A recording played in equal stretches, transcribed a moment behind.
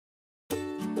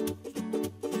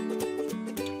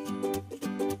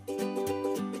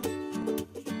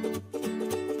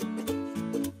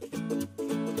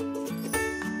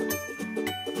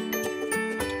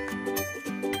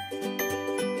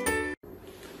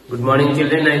Good morning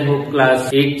children, I hope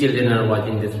class 8 children are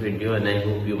watching this video and I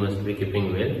hope you must be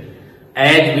keeping well.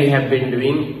 As we have been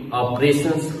doing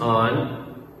operations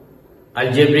on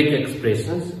algebraic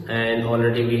expressions and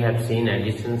already we have seen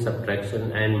addition,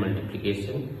 subtraction and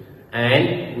multiplication,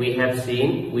 and we have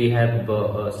seen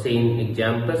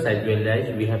examples as well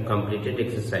as we have completed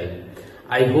exercise.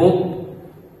 I hope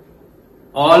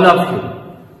all of you,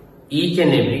 each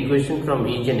and every question from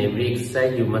each and every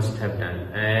exercise you must have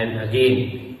done, and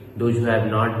again those who have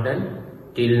not done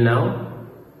till now,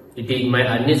 it is my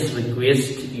earnest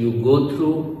request you go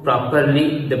through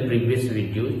properly the previous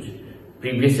videos,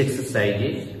 previous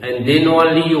exercises, and then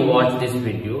only you watch this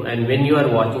video. And when you are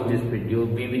watching this video,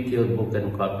 be with your book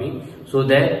and copy so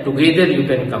that together you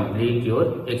can complete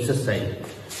your exercise.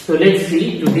 So let's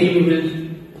see, today we will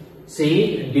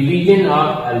see division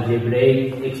of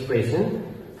algebraic expression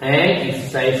and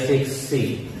exercise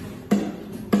 6c.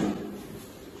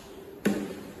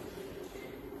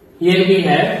 Here we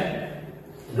have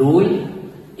rule: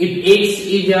 if x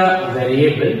is a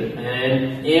variable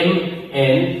and m,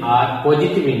 n are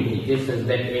positive integers such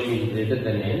that m is greater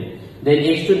than n, then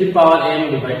x to the power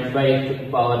m divided by x to the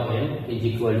power n is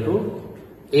equal to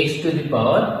x to the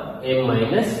power m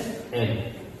minus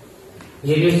n.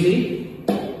 Here you see,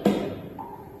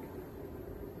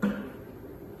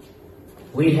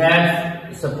 we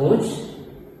have, suppose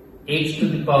x to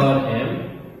the power m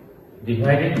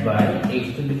divided by x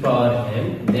to the power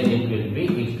m, then it will be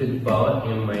x to the power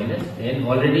m minus n.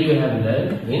 Already you have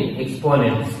learned in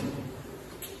exponents.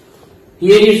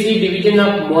 Here you see division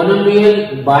of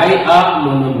monomial by a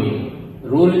monomial.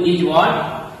 Rule is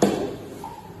what?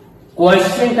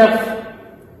 Quotient of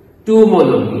two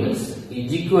monomials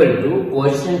is equal to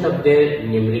quotient of their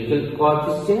numerical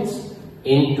coefficients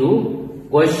into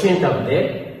quotient of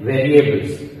their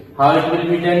variables. How it will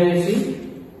be done, you see?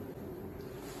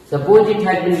 Suppose it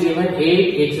has been given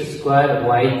 8x square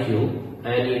y cube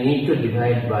and you need to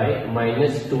divide by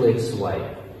minus 2xy.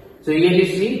 So here you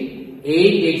see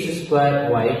 8x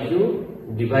square y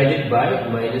cube divided by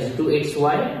minus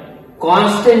 2xy.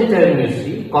 Constant term you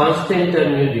see, constant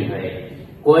term you divide.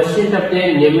 Quotient of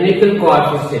their numerical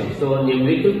coefficient. So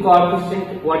numerical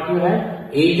coefficient what you have?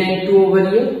 8 and 2 over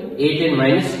here, 8 and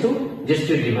minus 2, just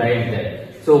to divide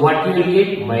that. So what you will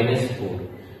get? Minus 4.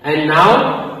 And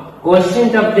now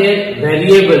quotient of their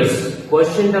variables,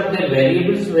 quotient of their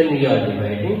variables when we are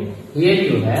dividing, here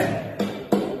you have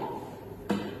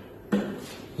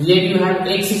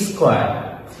x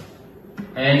square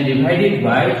and divided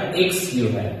by x you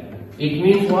have. It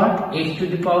means what? X to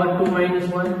the power 2 minus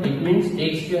 1, it means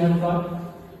x you have got.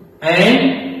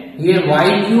 And here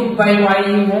y cube by y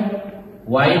you have,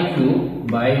 y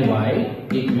cube by y,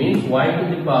 it means y to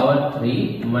the power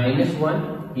 3 minus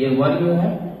 1, here 1 you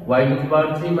have, y to the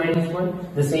power 3 minus 1.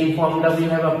 The same formula we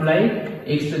have applied.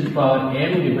 X to the power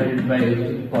m divided by x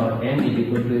to the power n is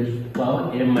equal to x to the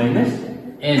power m minus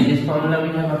n. This formula we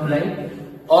have applied.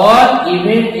 Or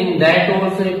even in that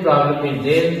also a problem is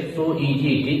there. So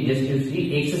easy it is. Just you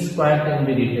see, x square can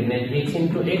be written as x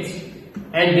into x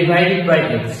and divided by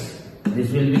x.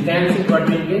 This will be cancelled. What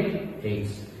will get? X.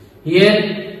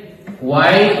 Here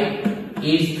y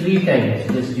is 3 times.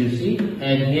 Just you see,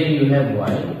 and here you have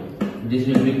y. This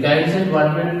will be cancelled.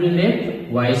 What will be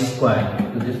left? Y square.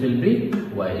 So this will be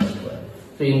y square.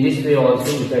 So in this way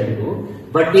also we can do.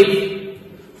 But if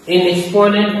in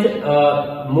exponent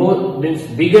means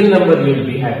bigger number you will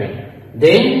be having,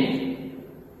 then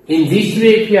in this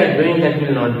way if you are doing, that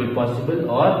will not be possible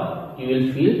or you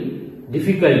will feel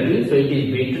difficulty. So it is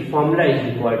better formula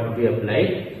is required to be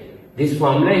applied. This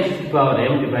formula is to the power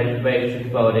m divided by x to the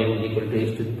power n is equal to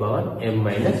x to the power m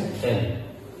minus n.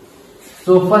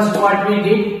 So first what we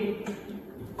did,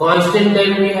 constant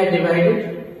term we have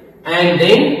divided and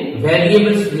then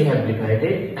variables we have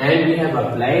divided and we have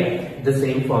applied the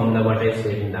same formula what I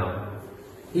said now.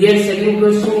 Here second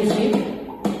question you see,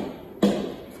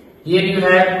 here you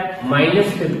have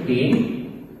minus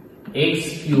 15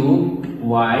 x cube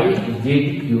y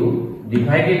z cube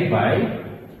divided by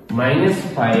minus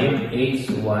 5 x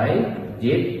y z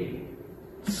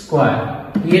square.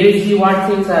 Here you see what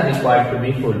things are required to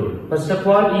be followed. First of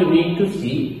all, you need to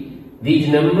see these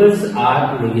numbers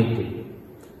are negative.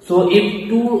 So if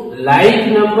two like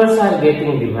numbers are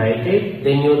getting divided,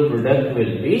 then your product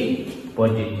will be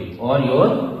positive or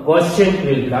your quotient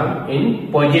will come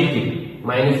in positive.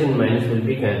 Minus and minus will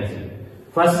be cancelled.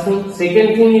 First thing.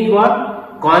 Second thing is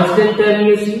what? Constant term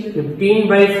you see, 15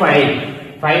 by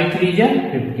 5. 5 3 is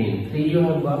 15. 3 you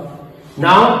have got.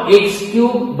 Now x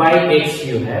cube by x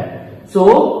you have.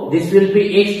 So this will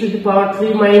be x to the power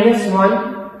 3 minus 1.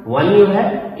 1 you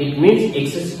have. It means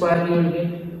x square you will get.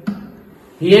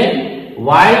 Here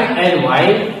y and y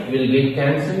will get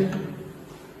cancelled.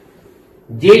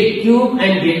 Z cube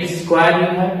and z square you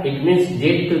have, it means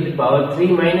z to the power 3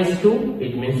 minus 2,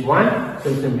 it means 1,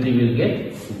 so simply we will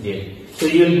get z. So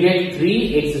you will get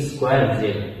 3x square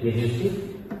z. Here you see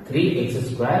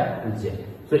 3x square z.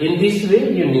 So in this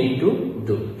way you need to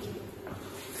do.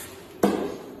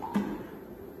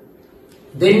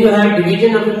 Then you have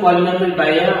division of a polynomial by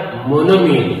a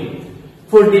monomial.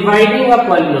 For dividing a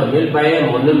polynomial by a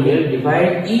monomial,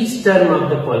 divide each term of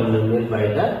the polynomial by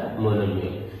the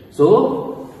monomial.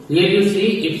 So here you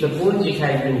see, if suppose it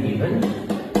has been given,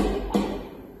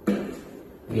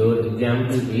 your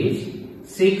example is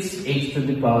 6x to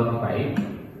the power 5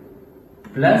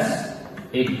 plus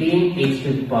 18x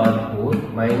to the power 4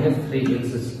 minus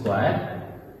 3x square,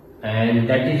 and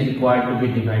that is required to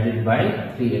be divided by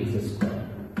 3x square.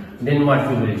 Then what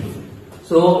we will do?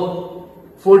 So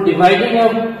for dividing a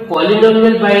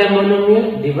polynomial by a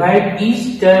monomial, divide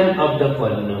each term of the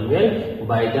polynomial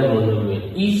by the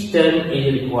monomial. Each term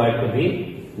is required to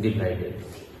be divided.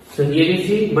 So here you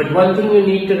see, but one thing you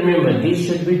need to remember, these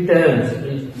should be terms.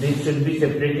 These should be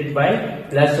separated by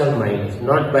plus or minus,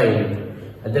 not by into.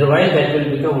 Otherwise that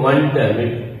will become one term.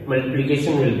 If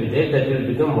multiplication will be there, that will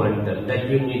become one term. That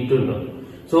you need to know.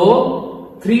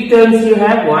 So 3 terms you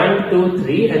have, 1, 2,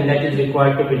 3, and that is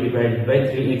required to be divided by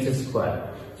 3x square.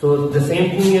 So the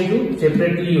same thing you do,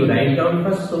 separately you write down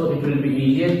first, so it will be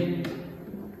easier.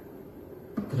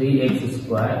 3x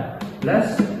square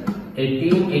plus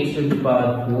 18x to the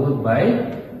power 4 by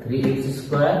 3x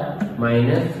square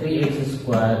minus 3x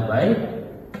square by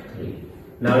 3.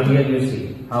 Now here you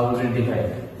see how we will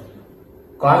divide.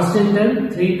 Constant term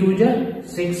 3 2 are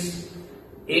 6,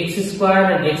 x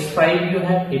square and x5 you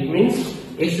have, it means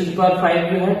x to the power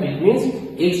 5 you have, it means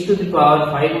x to the power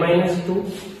 5 minus 2.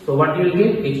 So what you will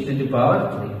get? X to the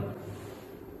power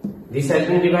 3. This has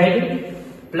been divided.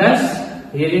 Plus,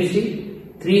 here you see,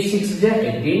 3 6 are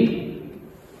 18.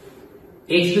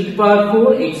 X to the power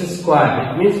 4, x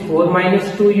square. It means 4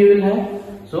 minus 2 you will have.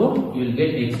 So you will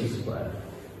get x square.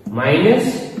 Minus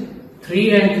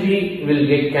 3 and 3 will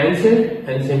get cancelled,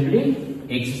 and simply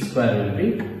x square will be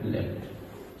left.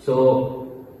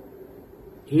 So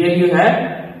here you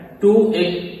have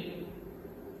 2x.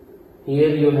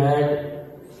 Here you had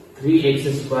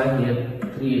 3x square, here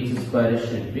 3x square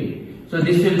should be. So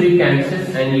this will be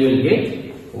cancelled and you will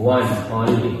get 1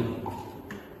 only.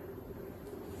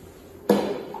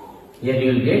 Here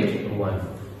you will get 1.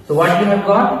 So what you have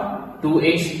got?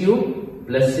 2x cube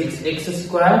plus 6x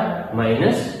square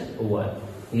minus 1.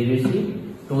 Here you see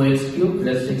 2x cube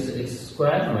plus 6x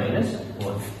square minus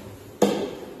 1.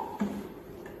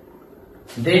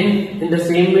 Then in the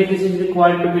same way this is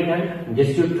required to be done.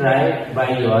 Just to try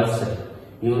by yourself.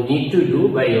 You need to do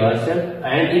by yourself,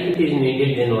 and if it is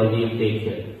needed then only you take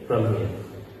care from here.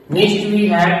 Next we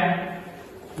have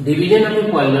division of a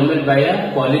polynomial by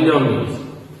a polynomial.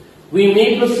 We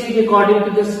may proceed according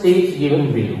to the steps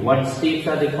given below. What steps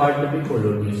are required to be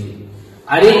followed? You see.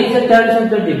 Arrange the terms of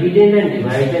the dividend and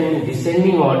divisor in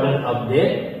descending order of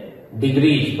their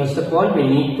degrees. First of all, we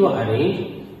need to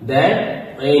arrange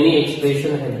that any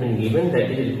expression has been given,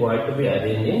 that is required to be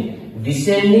arranged in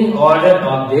descending order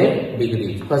of their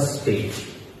degrees. First stage.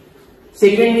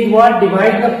 Second is what?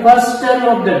 Divide the first term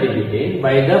of the dividend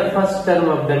by the first term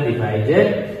of the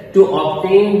divisor to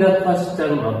obtain the first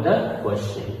term of the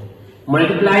question.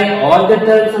 Multiply all the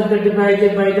terms of the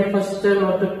divisor by the first term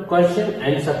of the question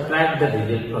and subtract the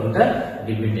result from the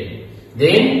dividend.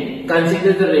 Then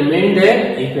consider the remainder,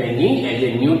 if any, as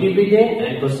a new dividend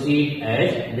and proceed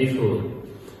as before.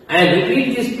 And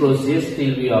repeat this process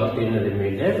till we obtain a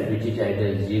remainder which is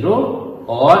either 0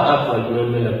 or a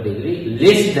polynomial of degree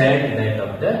less than that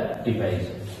of the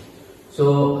divisor.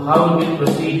 So how we will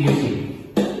proceed, you see.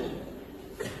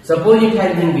 Suppose it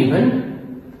has been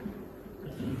given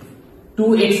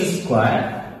 2x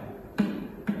square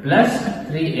plus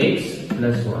 3x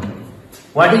plus 1.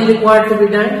 What is required to be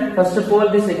done? First of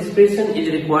all, this expression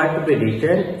is required to be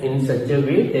written in such a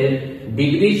way that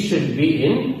degrees should be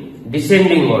in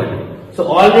descending order. So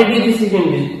already this is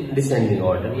in descending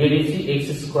order. Here you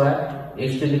see x square,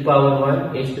 x to the power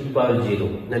 1, x to the power 0.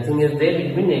 Nothing is there,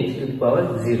 it means x to the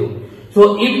power 0.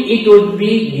 So if it would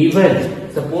be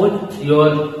given, suppose your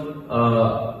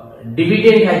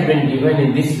dividend has been given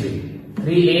in this way,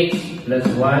 3x plus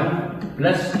 1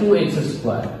 plus 2x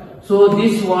square. So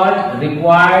this was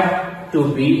required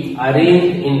to be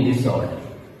arranged in this order.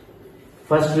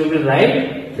 First we will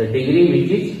write the degree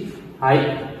which is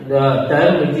high, the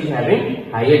term which is having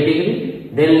higher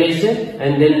degree, then lesser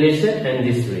and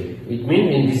this way. It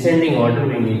means in descending order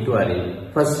we need to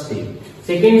arrange. First step.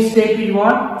 Second step is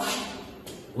what?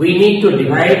 we need to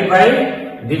divide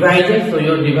by divisor. So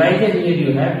your divisor here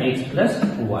you have x plus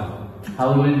 1.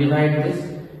 How we will divide this?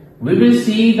 We will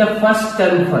see the first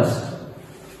term first.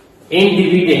 In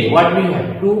dividend, what we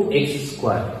have? 2x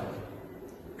square.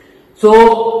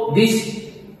 So this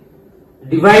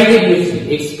divided you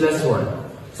see x plus 1.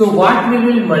 So what we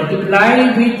will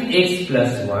multiply with x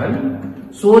plus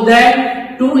 1 so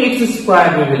that 2x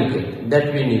square we will get.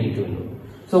 That we need to know.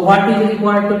 So what is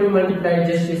required to be multiplied?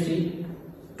 Just you see.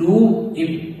 2,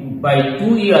 if by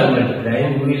 2 you are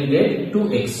multiplying, we will get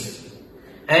 2x.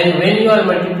 And when you are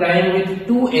multiplying with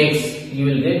 2x, you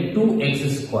will get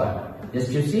 2x square.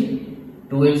 Just you see.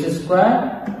 2x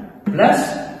square plus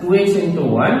 2x into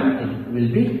 1, it will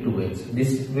be 2x.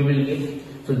 This we will get.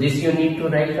 So this you need to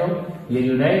write down. Here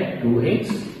you write 2x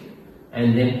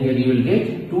and then here you will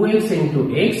get 2x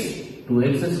into x,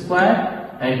 2x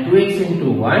square, and 2x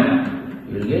into 1,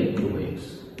 you will get 2x.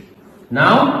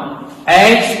 Now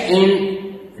as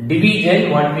in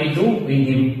division, what we do?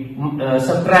 We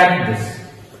subtract this.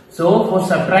 So for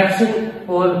subtraction,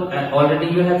 for already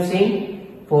you have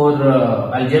seen, for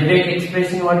algebraic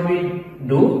expression what we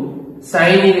do?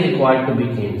 Sign is required to be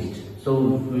changed. So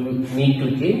we need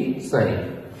to change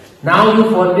sign. Now you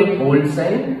forget old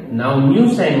sign. Now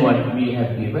new sign what we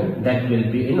have given, that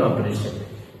will be in operation.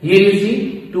 Here you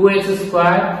see 2x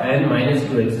square and minus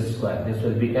 2x square. This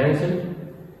will be cancelled.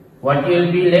 What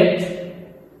will be left?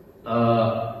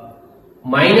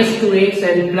 Minus 2x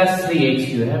and plus 3x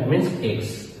you have, means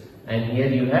x. And here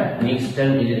you have next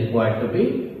term is required to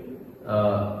be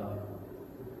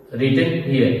written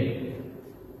here.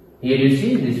 Here you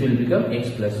see this will become x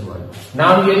plus 1.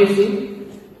 Now here you see,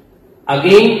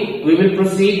 again we will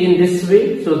proceed in this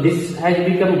way. So this has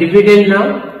become dividend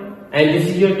now and this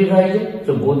is your divisor.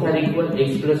 So both are equal,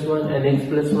 x plus 1 and x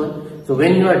plus 1. So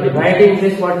when you are dividing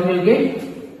this, what you will get?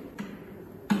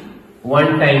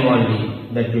 One time only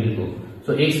that will go.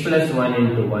 So x plus 1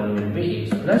 into 1 will be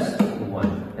x plus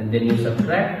 1 and then you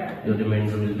subtract, your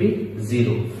remainder will be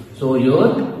 0. So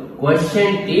your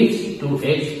quotient is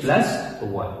 2x plus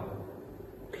 1.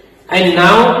 And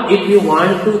now if you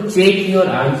want to check your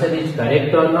answer is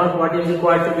correct or not, what is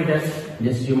required to be done?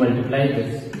 Just you multiply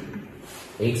this.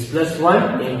 X plus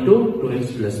 1 into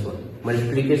 2x plus 1.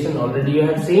 Multiplication already you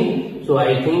have seen. So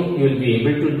I think you will be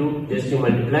able to do. Just you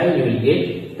multiply, you will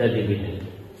get the dividend.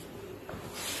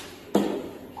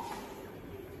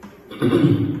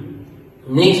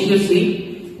 Next you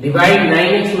see, divide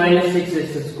 9x minus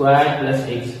 6x square plus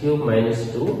x cube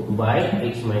minus 2 by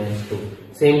x minus 2.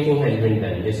 Same thing has been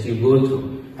done. Just you go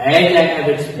through. As I have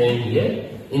explained here,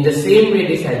 in the same way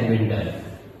this has been done.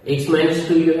 X minus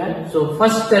 2 you have. So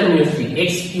first term you see,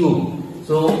 x cube.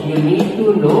 So you need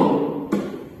to know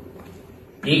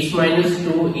x minus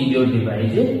 2 is your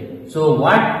divisor. So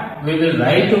what we will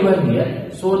write over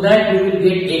here, so that we will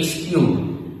get x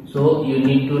cube. So you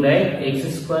need to write x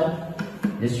square.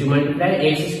 Just you multiply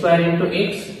x square into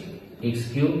x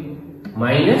cube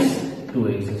minus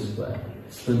 2x square.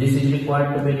 So this is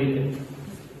required to be written.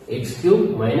 X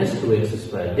cube minus 2x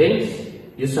square. Then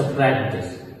you subtract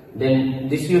this. Then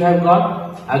this you have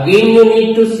got. Again you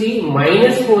need to see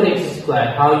minus 4x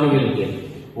square. How you will get?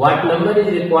 What number is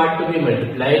required to be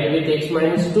multiplied with x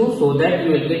minus 2 so that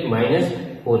you will get minus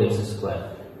 4x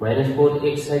square. Minus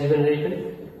 4x has been written.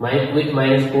 With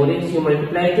minus 4x you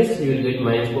multiply this, you will get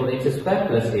minus 4x square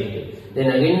plus 8.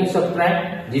 Then again you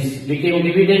subtract. This became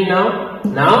dividend now.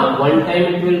 Now one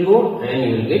time it will go and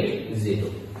you will get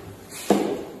 0.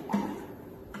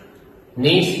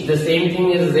 Next the same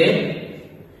thing is there.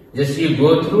 Just you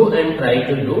go through and try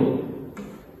to do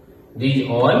these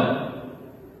all.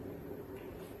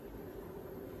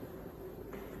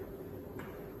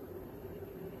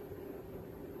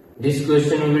 This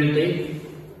question we will take.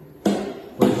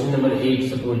 Question number 8,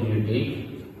 suppose you take.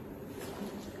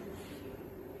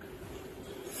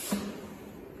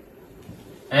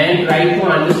 And try to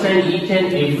understand each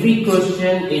and every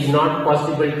question is not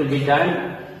possible to be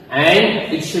done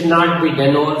and it should not be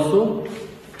done also.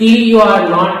 Till you are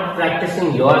not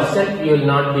practicing yourself, you will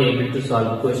not be able to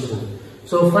solve the question.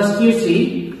 So first you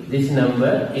see, this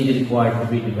number is required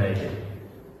to be divided.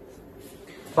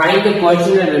 Find the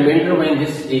quotient and remainder when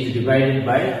this is divided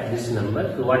by this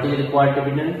number. So what is required to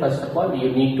be done? First of all, you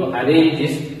need to arrange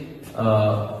this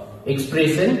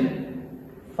expression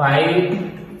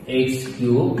 5x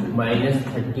cube minus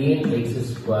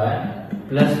 13x square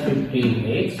plus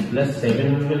 15x plus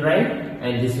 7 we will write,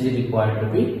 and this is required to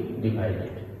be divided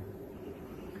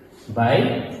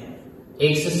by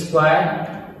x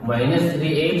square minus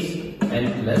 3x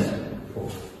and plus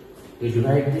 4. You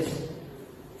divide this.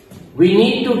 we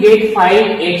need to get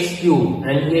 5x cube,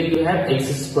 and here you have x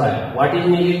square. What is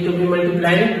needed to be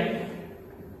multiplied?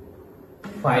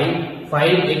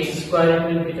 5x square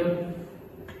will become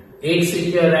x.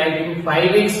 If you are writing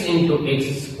 5x into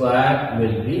x square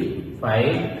will be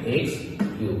 5x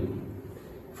cube.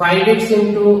 5x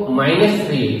into minus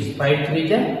 3x, 5 3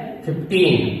 is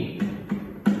 15.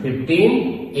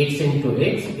 15 x into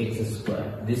x square.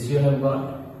 This you have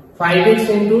got. 5x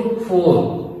into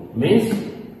 4 means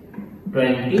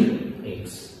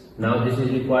 20x. Now this is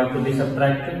required to be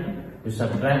subtracted. To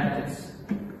subtract this.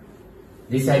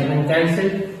 This I can cancel.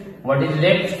 What is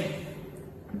left?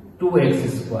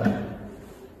 2x square.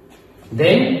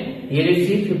 Then here you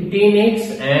see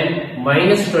 15x and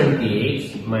minus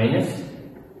 20x minus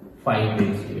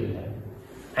 5x you will have.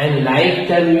 And like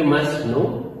term you must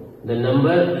know. The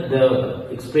number,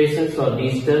 the expressions of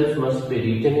these terms must be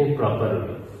written in proper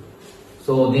way.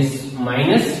 So this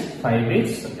minus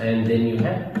 5x and then you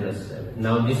have plus 7.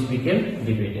 Now this became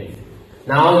dividend.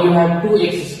 Now you have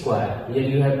 2x square. Here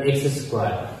you have x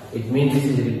square. It means this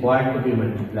is required to be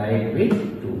multiplied with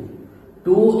 2.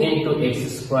 2 into x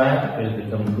square will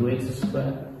become 2x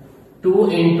square. 2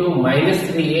 into minus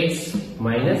 3x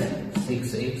minus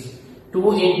 6x.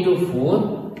 2 into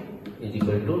 4 is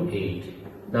equal to 8.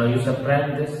 Now you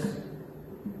subtract this.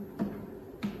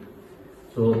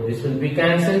 So this will be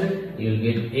cancelled. You will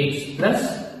get x plus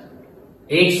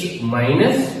x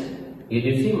minus, here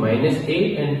you see minus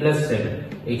 8 and plus 7,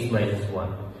 x minus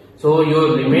 1. So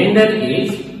your remainder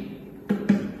is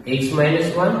x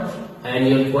minus 1 and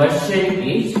your question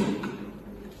is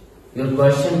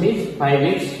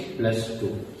 5x plus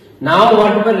 2. Now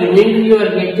whatever remainder you are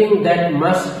getting, that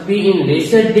must be in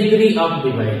lesser degree of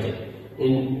divided.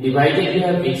 In divided you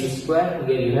have x square,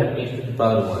 here you have x to the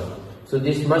power 1. So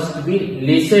this must be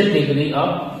lesser degree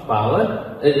of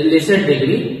power, lesser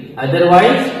degree.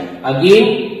 Otherwise,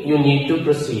 again you need to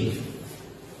proceed.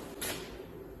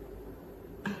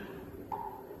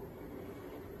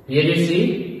 Here you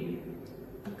see.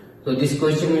 So this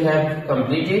question we have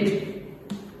completed.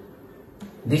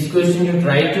 This question you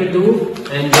try to do,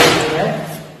 and then you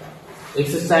have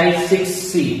exercise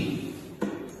 6C.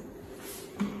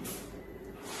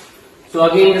 So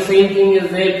again the same thing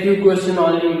is there, few questions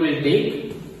only you will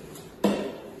take.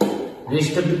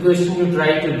 Rest of the question you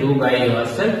try to do by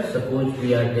yourself. Suppose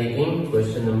we are taking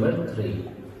question number 3.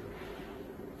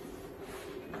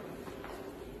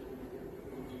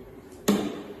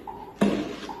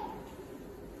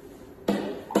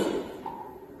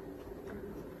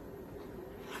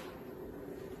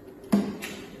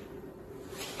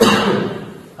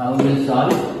 How we will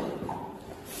solve?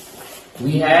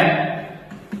 We have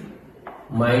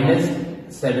minus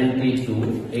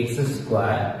 72 x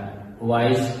square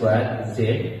y square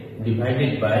z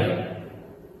divided by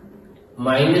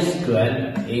minus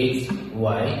 12 x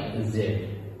y z.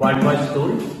 What was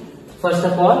told? First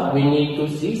of all, we need to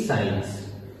see signs.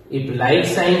 If like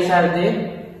signs are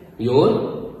there,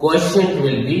 your quotient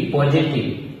will be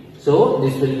positive. So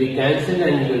this will be cancelled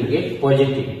and you will get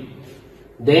positive.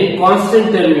 Then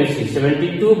constant term you see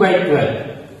 72 by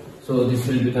 12. So this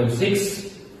will become 6.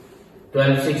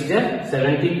 12 6 is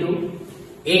 72.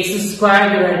 X square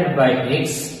divided by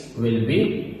x will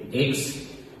be x.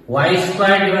 Y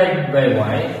square divided by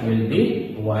y will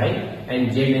be y.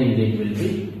 And z will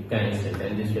be cancelled.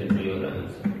 And this will be your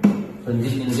answer. So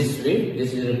in this way,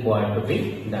 this is required to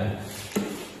be done.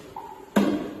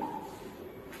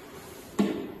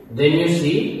 Then you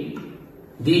see,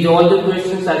 these all the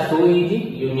questions are so easy,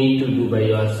 you need to do by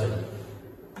yourself.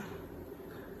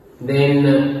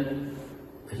 Then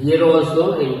here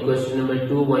also in question number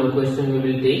 2, one question we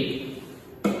will take.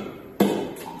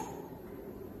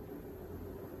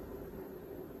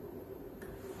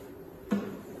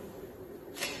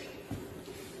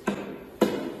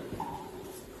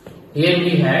 Here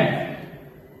we have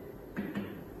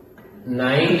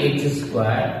 9x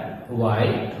square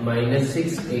y minus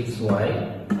 6xy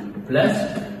plus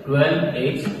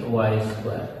 12xy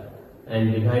square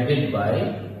and divided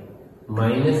by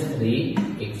minus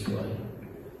 3xy.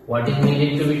 What is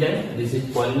needed to be done? This is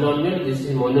polynomial, this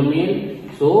is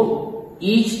monomial. So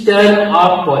each term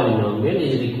of polynomial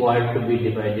is required to be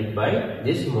divided by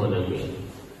this monomial.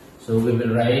 So we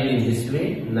will write in this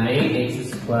way: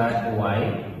 9x square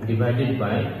y divided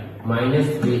by minus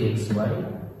 3xy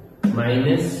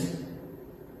minus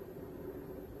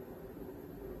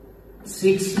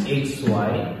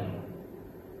 6xy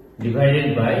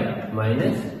divided by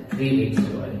minus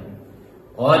 3xy.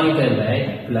 Or you can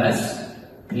write plus.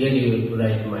 Here you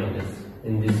write minus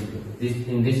in this way.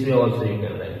 In this way also you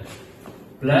can write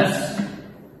plus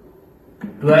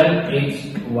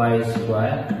 12xy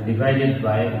square divided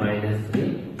by minus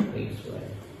 3xy.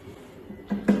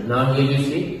 Now here you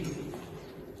see,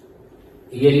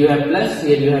 here you have plus,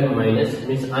 here you have minus,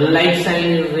 means unlike sign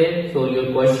is there, so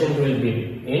your quotient will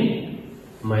be in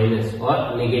minus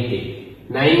or negative.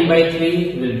 9 by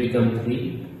 3 will become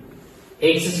 3,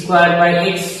 x square by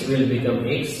x will become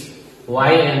x,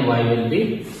 y and y will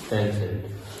be cancelled.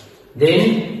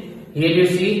 Then here you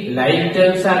see like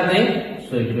terms are there,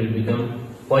 so it will become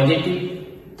positive.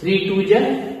 3 2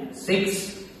 is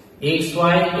 6,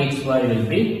 xy will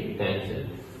be cancelled.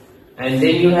 And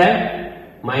then you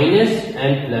have minus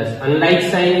and plus, unlike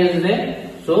sign is there,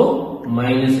 so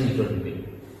minus it will be.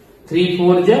 3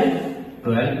 4 is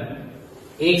 12,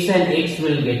 x and x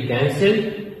will get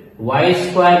cancelled, y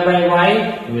square by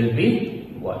y will be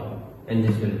y, and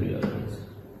this will be your answer.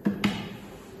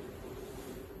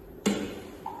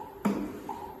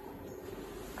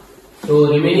 So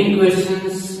remaining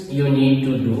questions you need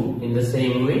to do in the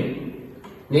same way.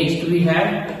 Next we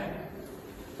have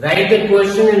write the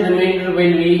question and remainder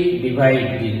when we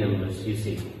divide these numbers, you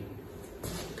see.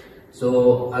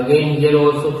 So again here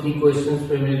also 3 questions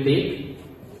we will take.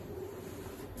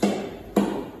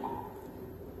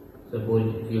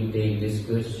 Suppose you take this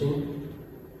question.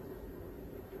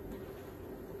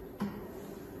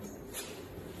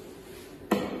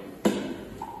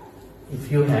 If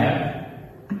you have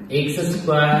x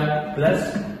square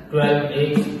plus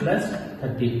 12x plus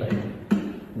 35,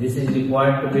 this is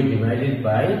required to be divided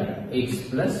by x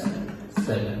plus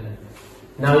 7.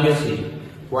 Now you see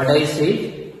what I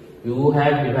said. You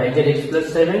have divided x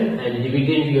plus 7 and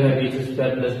dividend you have x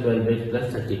square plus 12x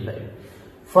plus 35.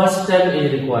 First term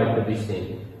is required to be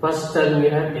same. First term you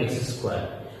have x square.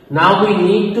 Now we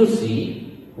need to see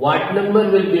what number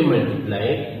will be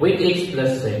multiplied with x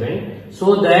plus 7,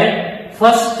 so that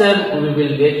first term we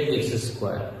will get x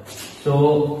square.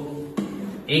 So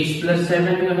x plus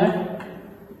 7 you have.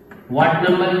 What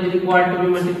number is required to be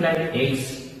multiplied?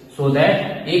 X. So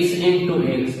that x into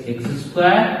x, x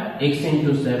square, x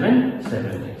into 7,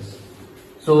 7x.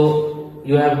 So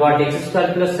you have got x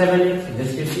square plus 7x.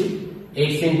 This you see,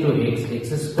 x into x,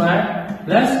 x square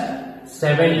plus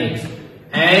 7x.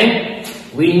 And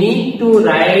we need to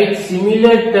write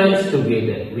similar terms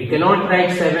together. We cannot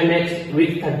write 7x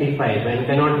with 35 and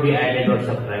cannot be added or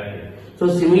subtracted. So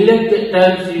similar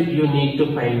terms you need to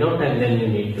find out and then you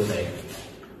need to write.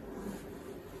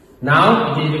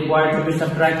 Now it is required to be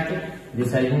subtracted.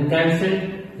 This has been cancelled.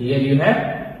 Here you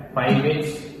have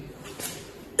 5x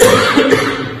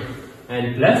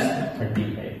and plus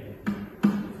 35.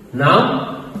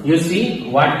 Now you see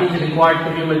what is required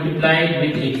to be multiplied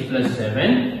with x plus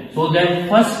 7, so that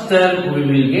first term we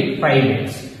will get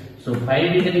 5x. So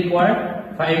 5 is required.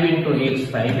 5 into x,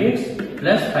 5x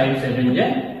plus 5 7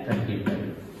 is 35.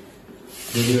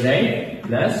 Did you write?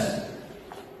 Plus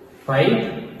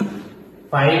 5x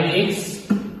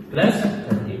plus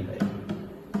 35.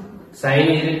 Sign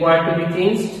is required to be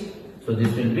changed, so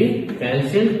this will be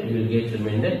cancelled. You will get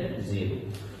remainder 0.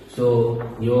 So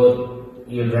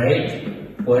you write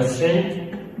quotient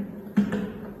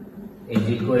is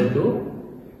equal to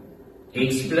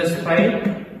x plus 5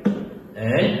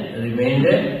 and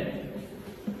remainder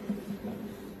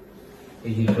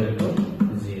is equal to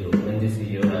 0, and this is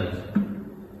your answer.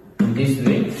 In this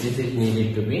way, this is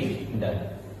needed to be done.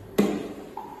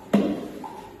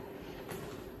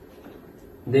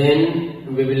 Then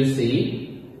we will see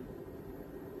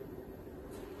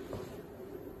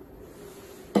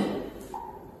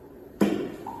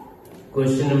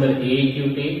question number 8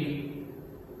 you take.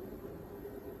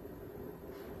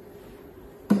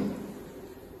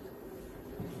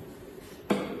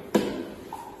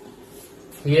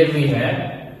 Here we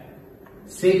have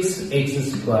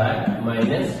 6x square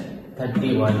minus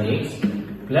 31x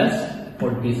plus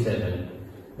 47.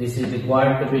 This is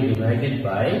required to be divided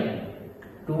by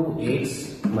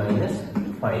 2x minus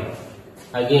 5.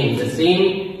 Again the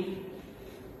same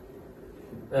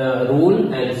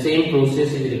rule and same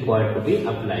process is required to be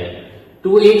applied.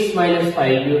 2x minus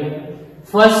 5 you have.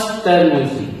 First term you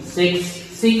see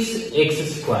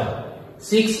 6x square.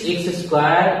 6x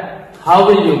square, how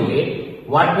will you get?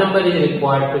 What number is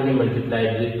required to be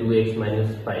multiplied with 2x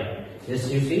minus 5? Yes,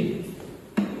 you see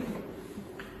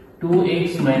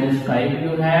 2x minus 5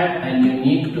 you have, and you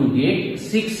need to get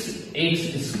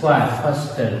 6x square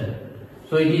first term.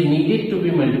 So it is needed to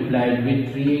be multiplied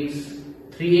with 3x.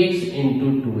 3x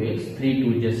into 2x, 3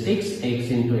 2 is 6, x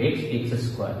into x, x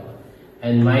square,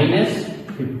 and minus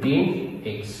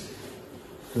 15x.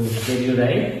 So here you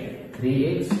write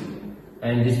 3x,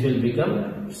 and this will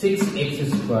become 6x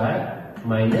square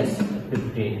minus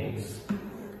 15x.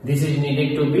 This is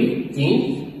needed to be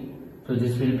changed. So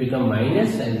this will become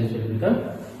minus and this will become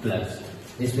plus.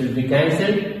 This will be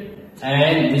cancelled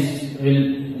and this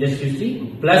will just you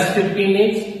see plus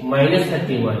 15x minus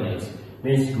 31x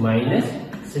means minus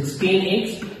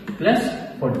 16x plus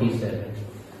 47.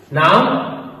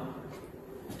 Now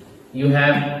you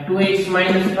have 2x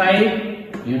minus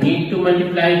 5. You need to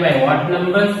multiply by what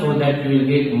number so that you will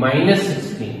get minus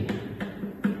 16.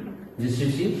 Just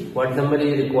you see what number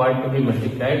is required to be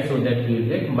multiplied so that you will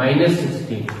get minus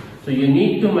 16. So you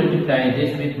need to multiply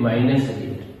this with minus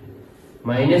 8.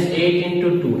 Minus 8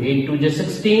 into 2. 8 to just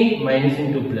 16. Minus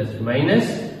into plus. Minus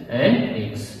and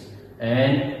x.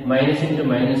 And minus into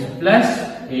minus plus.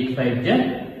 8 5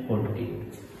 just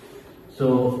 14.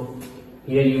 So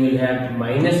here you will have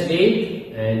minus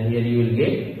 8 and here you will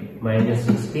get minus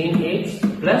 16x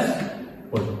plus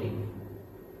 14.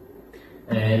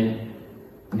 And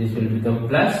this will become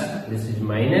plus, this is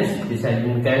minus, this has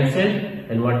been cancelled,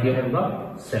 and what you have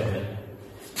got? 7.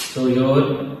 So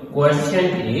your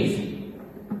quotient is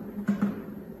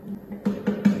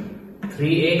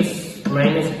 3x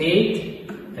minus 8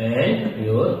 and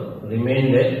your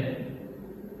remainder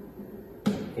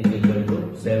is equal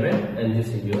to 7 and this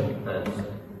is your answer.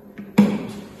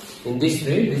 In this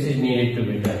way, this is needed to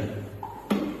be done.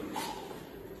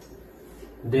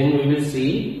 Then we will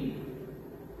see.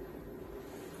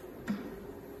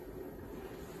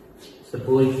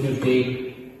 Suppose if you take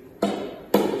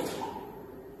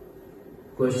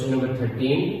question number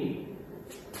 13.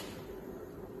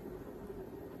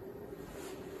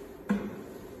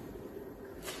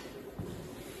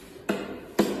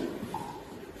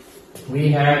 We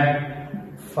have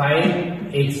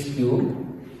 5x cube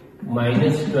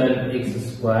minus 12x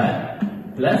square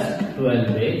plus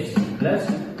 12x plus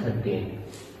 13.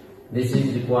 This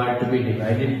is required to be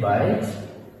divided by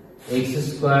x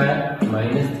square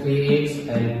minus 3x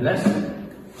and plus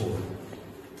 4.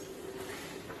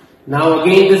 Now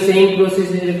again the same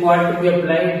process is required to be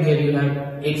applied. Here you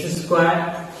have x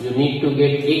square, you need to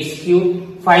get x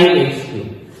cube, 5x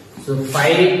cube. So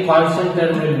 5 constant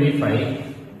term will be 5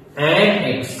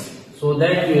 and x. So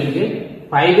that you will get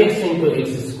 5x into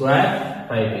x square,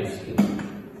 5x cube.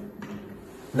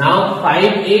 Now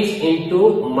 5x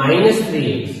into minus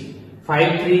 3x.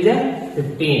 5 3 is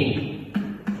 15.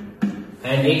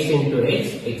 And x into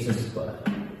x square.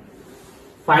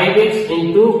 5x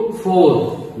into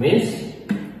 4 means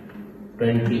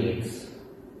 20x.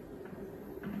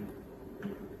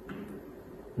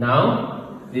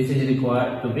 Now this is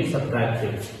required to be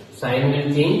subtracted. Sign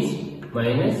will change,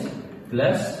 minus,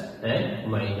 plus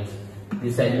and minus.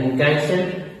 This has been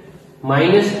cancelled.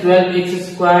 Minus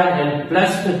 12x square and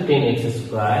plus 15x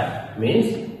square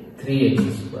means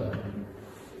 3x square.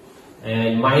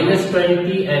 And minus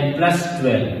 20 and plus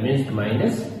 12 means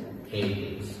minus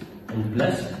 8x and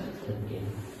plus 15.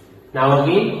 Now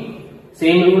again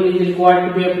same rule is required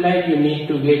to be applied. You need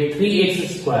to get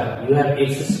 3x square. You have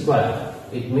x square.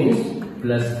 It means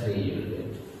plus 3 you will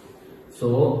get.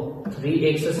 So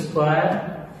 3x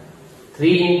square,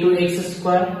 3 into x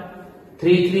square,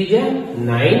 3 3 is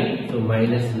 9. So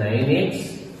minus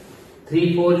 9x,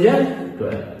 3 4 is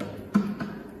 12.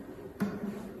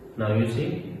 Now you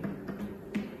see.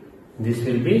 This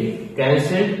will be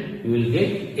cancelled. You will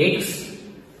get x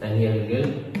and here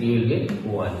you will get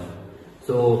 1.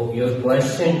 So your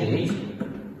question is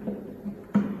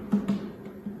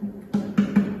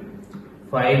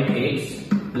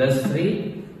 5x plus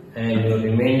 3 and your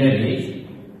remainder is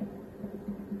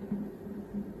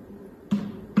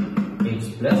x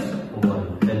plus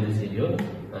 1 and this is your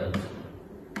answer.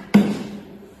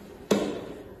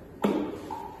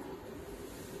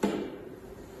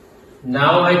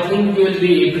 Now I think you will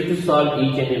be able to solve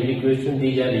each and every question.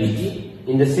 These are easy.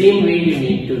 In the same way you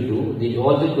need to do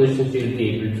all the questions you will be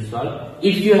able to solve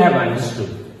if you have understood.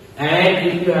 And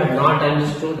if you have not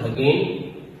understood, again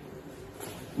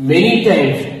many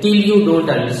times till you don't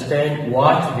understand,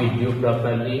 watch video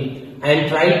properly and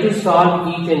try to solve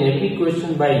each and every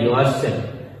question by yourself.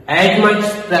 As much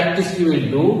practice you will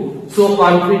do, so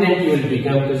confident you will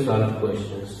become to solve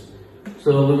questions.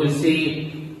 So we will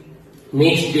see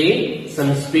next day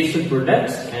some special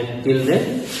products, and till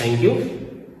then, thank you.